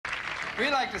We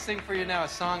like to sing for you now a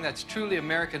song that's truly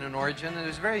American in origin, and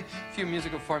there's very few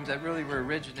musical forms that really were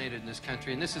originated in this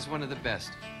country, and this is one of the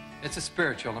best. It's a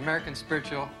spiritual, American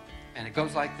spiritual, and it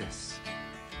goes like this.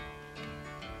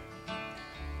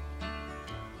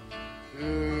 What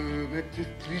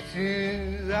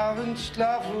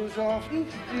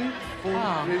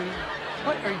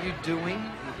are you doing?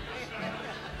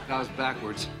 That was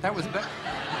backwards. That was back.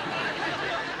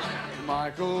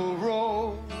 Michael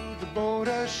rowed the boat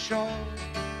ashore.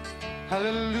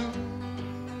 Hallelujah.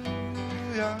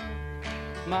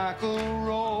 Michael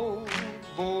rowed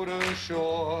the boat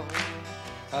ashore.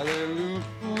 Hallelujah.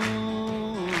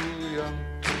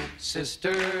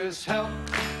 Sisters help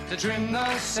to trim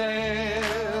the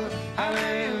sail.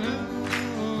 Hallelujah.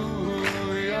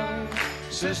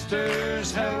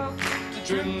 Sisters help to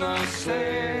trim the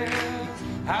sail.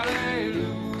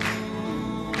 Hallelujah.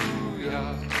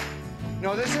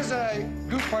 No, this is a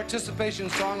group participation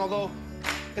song, although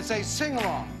it's a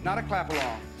sing-along, not a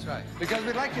clap-along. That's right. Because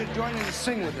we'd like you to join in and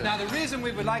sing with us. Now, the reason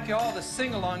we would like you all to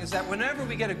sing along is that whenever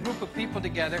we get a group of people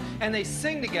together and they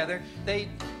sing together, they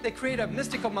create a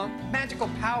mystical, magical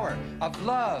power of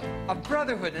love, of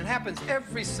brotherhood, and it happens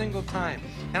every single time.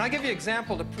 And I'll give you an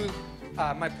example to prove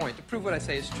my point, to prove what I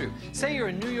say is true. Say you're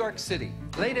in New York City,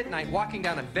 late at night, walking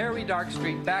down a very dark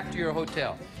street back to your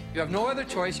hotel. You have no other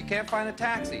choice. You can't find a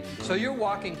taxi. So you're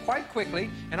walking quite quickly,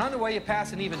 and on the way you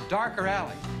pass an even darker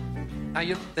alley. Now,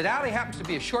 that alley happens to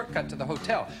be a shortcut to the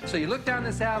hotel. So you look down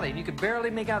this alley, and you could barely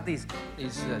make out these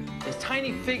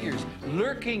tiny figures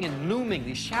lurking and looming,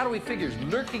 these shadowy figures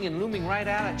lurking and looming right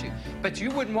out at you. But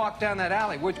you wouldn't walk down that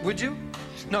alley, would you?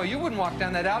 No, you wouldn't walk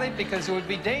down that alley because it would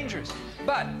be dangerous.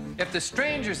 But if the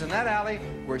strangers in that alley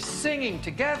were singing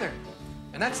together,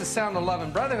 and that's the sound of love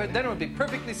and brotherhood, then it would be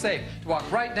perfectly safe to walk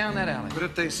right down that alley. But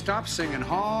if they stop singing,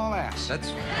 haul ass.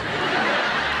 That's right.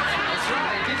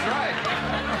 He's right.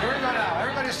 Here we go now.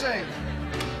 Everybody sing.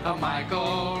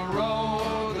 Michael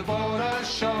rowed the boat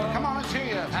ashore. Come on, let's hear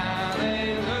you.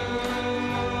 Hallelujah.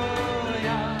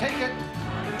 Take it.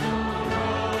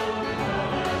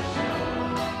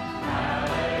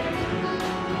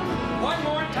 One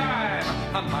more time.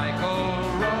 Michael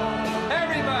rowed.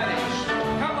 Everybody.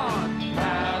 Come on.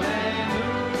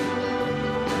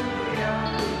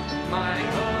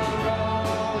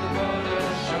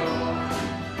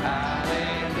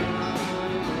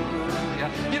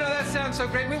 So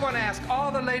great. We want to ask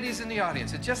all the ladies in the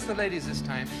audience, and just the ladies this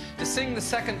time, to sing the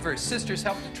second verse, Sisters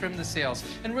Help to Trim the Sails,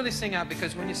 and really sing out,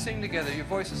 because when you sing together, your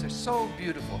voices are so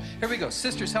beautiful. Here we go.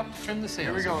 Sisters Help to Trim the Sails.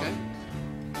 Here we go. Okay?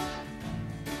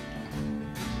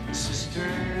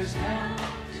 Sisters help to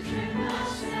trim the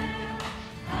sails.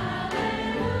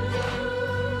 Hallelujah.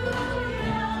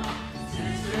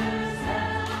 Sisters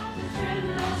help to trim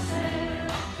the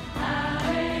sails.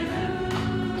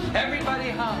 Hallelujah. Everybody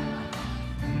hum.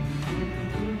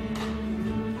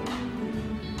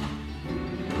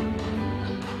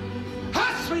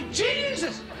 Sweet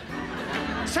Jesus!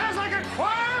 Sounds like a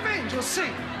choir of angels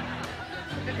sing.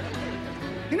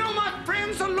 You know, my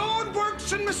friends, the Lord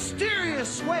works in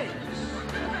mysterious ways.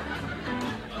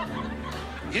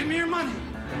 Give me your money.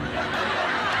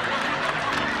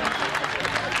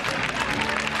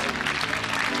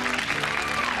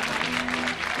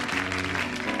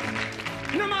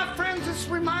 You know, my friends, this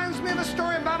reminds me of a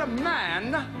story about a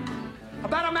man.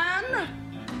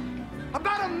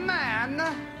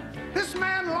 This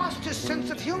man lost his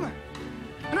sense of humor.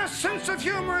 And a sense of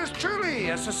humor is truly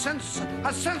a sense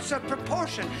of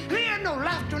proportion. And he had no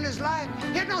laughter in his life.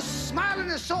 He had no smile in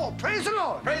his soul. Praise the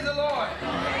Lord. Praise the Lord.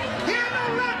 He had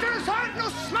no laughter in his heart, no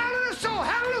smile in his soul.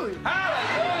 Hallelujah.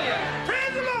 Hallelujah.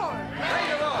 Praise the Lord. Praise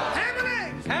the Lord. Ham and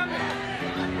eggs. Ham.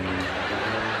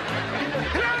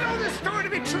 And I know this story to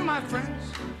be true, my friends.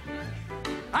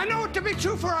 I know it to be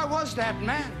true, for I was that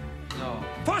man. No.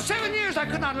 For 7 years, I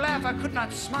could not laugh, I could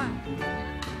not smile.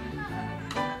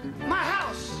 My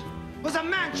house was a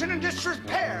mansion in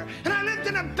disrepair, and I lived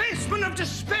in a basement of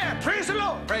despair. Praise the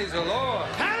Lord. Praise the Lord.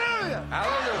 Hallelujah.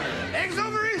 Hallelujah. Eggs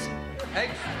over easy.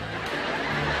 Eggs.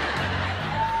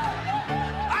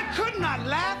 I could not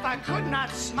laugh, I could not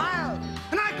smile.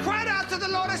 And I cried out to the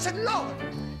Lord. I said, Lord,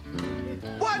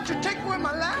 why'd you take away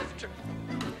my laughter?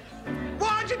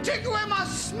 Why'd you take away my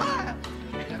smile?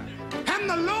 And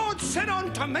the Lord said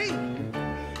unto me,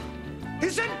 he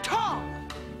said, Tom.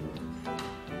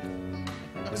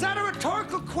 Was that a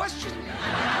rhetorical question?